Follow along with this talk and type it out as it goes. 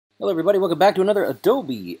Hello everybody, welcome back to another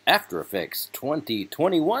Adobe After Effects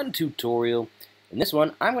 2021 tutorial. In this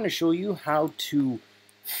one, I'm going to show you how to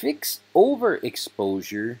fix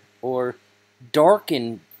overexposure or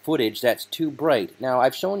darken footage that's too bright. Now,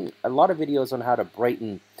 I've shown a lot of videos on how to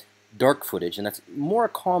brighten dark footage, and that's more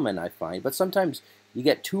common, I find, but sometimes you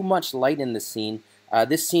get too much light in the scene.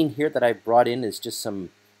 This scene here that I brought in is just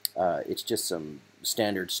some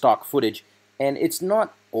standard stock footage, and it's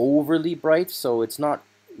not overly bright, so it's not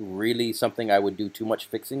really something I would do too much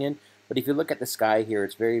fixing in. But if you look at the sky here,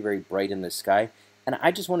 it's very, very bright in the sky. And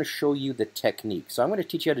I just want to show you the technique. So I'm going to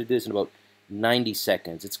teach you how to do this in about 90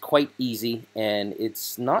 seconds. It's quite easy, and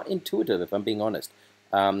it's not intuitive, if I'm being honest.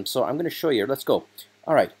 So I'm going to show you. Let's go.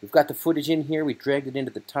 All right, we've got the footage in here. We dragged it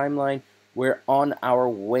into the timeline. We're on our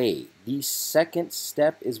way. The second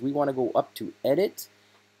step is we want to go up to Edit,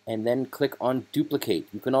 and then click on Duplicate.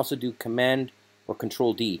 You can also do Command or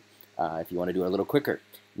Control D if you want to do it a little quicker.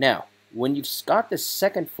 Now, when you've got the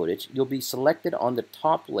second footage, you'll be selected on the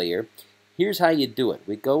top layer. Here's how you do it.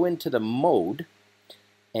 We go into the mode,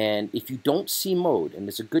 and if you don't see mode, and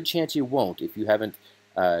there's a good chance you won't if you haven't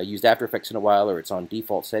used After Effects in a while or it's on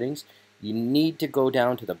default settings, you need to go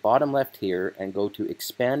down to the bottom left here and go to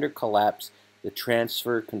Expand or Collapse the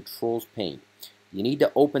Transfer Controls pane. You need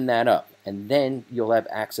to open that up, and then you'll have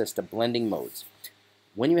access to blending modes.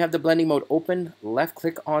 When you have the blending mode open, left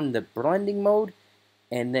click on the blending mode,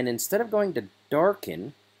 and then instead of going to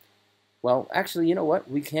darken, well, actually, you know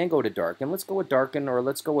what? We can go to darken. Let's go with darken, or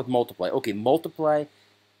let's go with multiply. Okay, multiply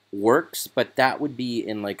works, but that would be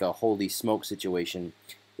in like a holy smoke situation.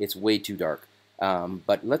 It's way too dark.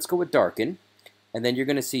 But let's go with darken, and then you're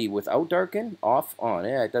going to see without darken, off, on.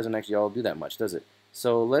 Yeah, it doesn't actually all do that much, does it?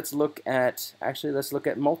 So let's look at, actually, let's look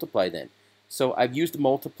at multiply then. So I've used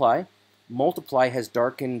multiply. Multiply has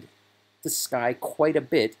darkened the sky quite a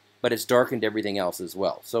bit, but it's darkened everything else as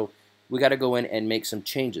well. So we got to go in and make some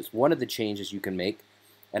changes. One of the changes you can make,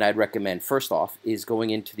 and I'd recommend first off, is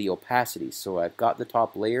going into the opacity. So I've got the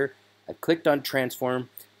top layer, I've clicked on transform,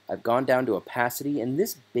 I've gone down to opacity, and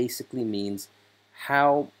this basically means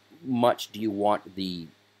how much do you want the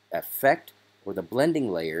effect or the blending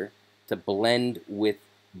layer to blend with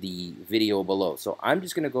the video below. So I'm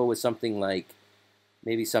just going to go with something like,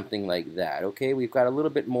 maybe something like that. Okay, we've got a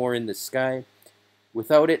little bit more in the sky.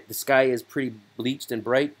 Without it, the sky is pretty bleached and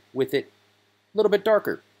bright. With it, a little bit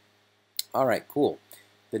darker. All right, cool.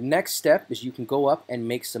 The next step is you can go up and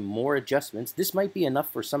make some more adjustments. This might be enough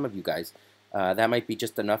for some of you guys. That might be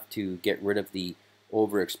just enough to get rid of the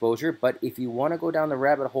overexposure. But if you want to go down the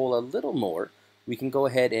rabbit hole a little more, we can go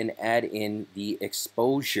ahead and add in the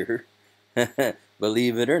exposure.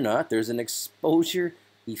 Believe it or not, there's an exposure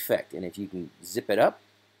effect. And if you can zip it up,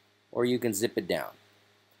 or you can zip it down.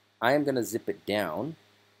 I am going to zip it down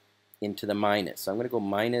into the minus. So I'm going to go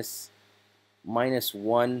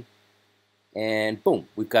 -1, and boom,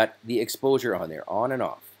 we've got the exposure on there, on and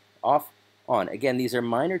off, on. Again, these are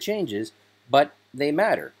minor changes, but they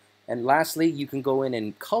matter. And lastly, you can go in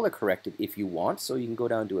and color correct it if you want. So you can go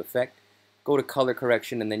down to Effect, go to Color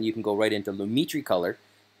Correction, and then you can go right into Lumetri Color.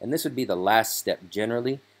 And this would be the last step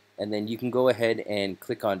generally. And then you can go ahead and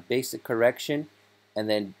click on Basic Correction. And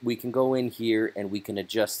then we can go in here and we can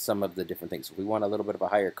adjust some of the different things. If we want a little bit of a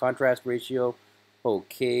higher contrast ratio,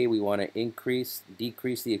 okay, we want to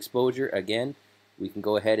decrease the exposure. Again, we can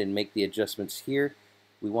go ahead and make the adjustments here.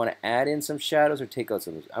 We want to add in some shadows or take out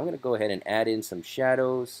some. I'm going to go ahead and add in some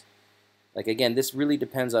shadows. Like again, this really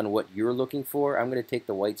depends on what you're looking for. I'm going to take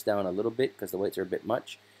the whites down a little bit because the whites are a bit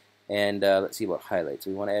much. And let's see about highlights.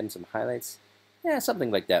 We want to add in some highlights. Yeah,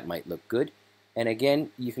 something like that might look good. And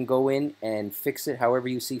again, you can go in and fix it however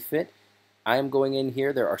you see fit. I am going in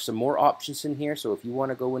here. There are some more options in here. So if you want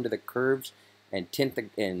to go into the curves and tint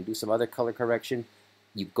and do some other color correction,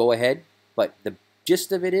 you go ahead. But the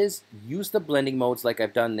gist of it is use the blending modes like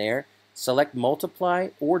I've done there. Select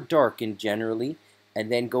multiply or darken generally, and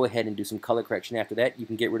then go ahead and do some color correction after that. You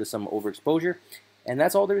can get rid of some overexposure. And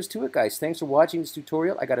that's all there is to it, guys. Thanks for watching this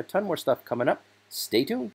tutorial. I got a ton more stuff coming up. Stay tuned.